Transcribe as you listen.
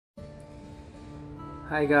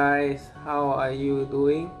Hi guys, how are you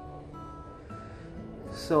doing?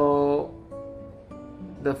 So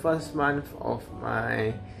the first month of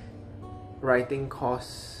my writing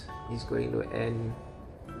course is going to end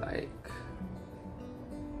like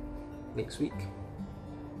next week.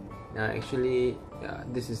 Actually,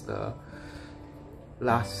 this is the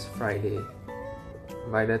last Friday.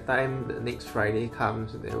 By the time the next Friday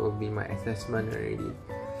comes, there will be my assessment already.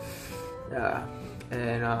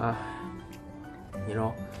 And you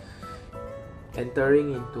know,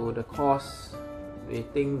 entering into the course, we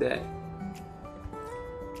think that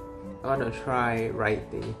I want to try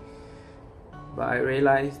writing, but I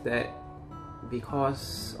realized that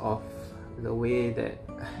because of the way that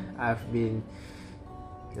I've been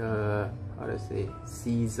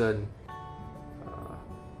seasoned,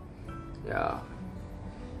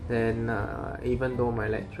 then even though my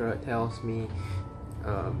lecturer tells me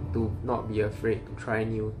to not be afraid to try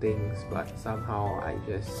new things, but somehow I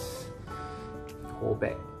just hold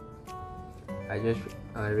back. I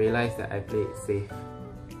realized that I play it safe.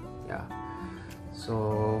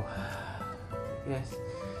 So yes,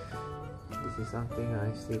 this is something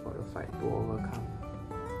I still got to fight to overcome.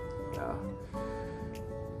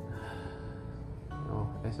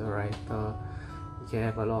 As a writer, you can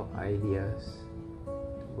have a lot of ideas,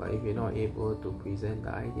 but if you're not able to present the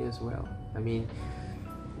ideas well, I mean,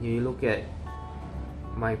 you look at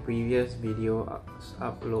my previous video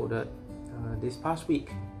uploaded this past week,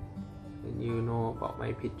 and you know about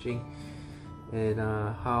my pitching and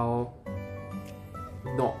how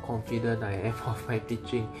not confident I am of my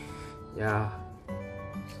pitching. So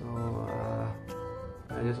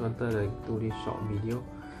I just wanted to do this short video.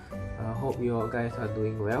 I hope you all guys are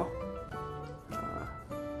doing well.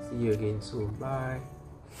 See you again soon. Bye.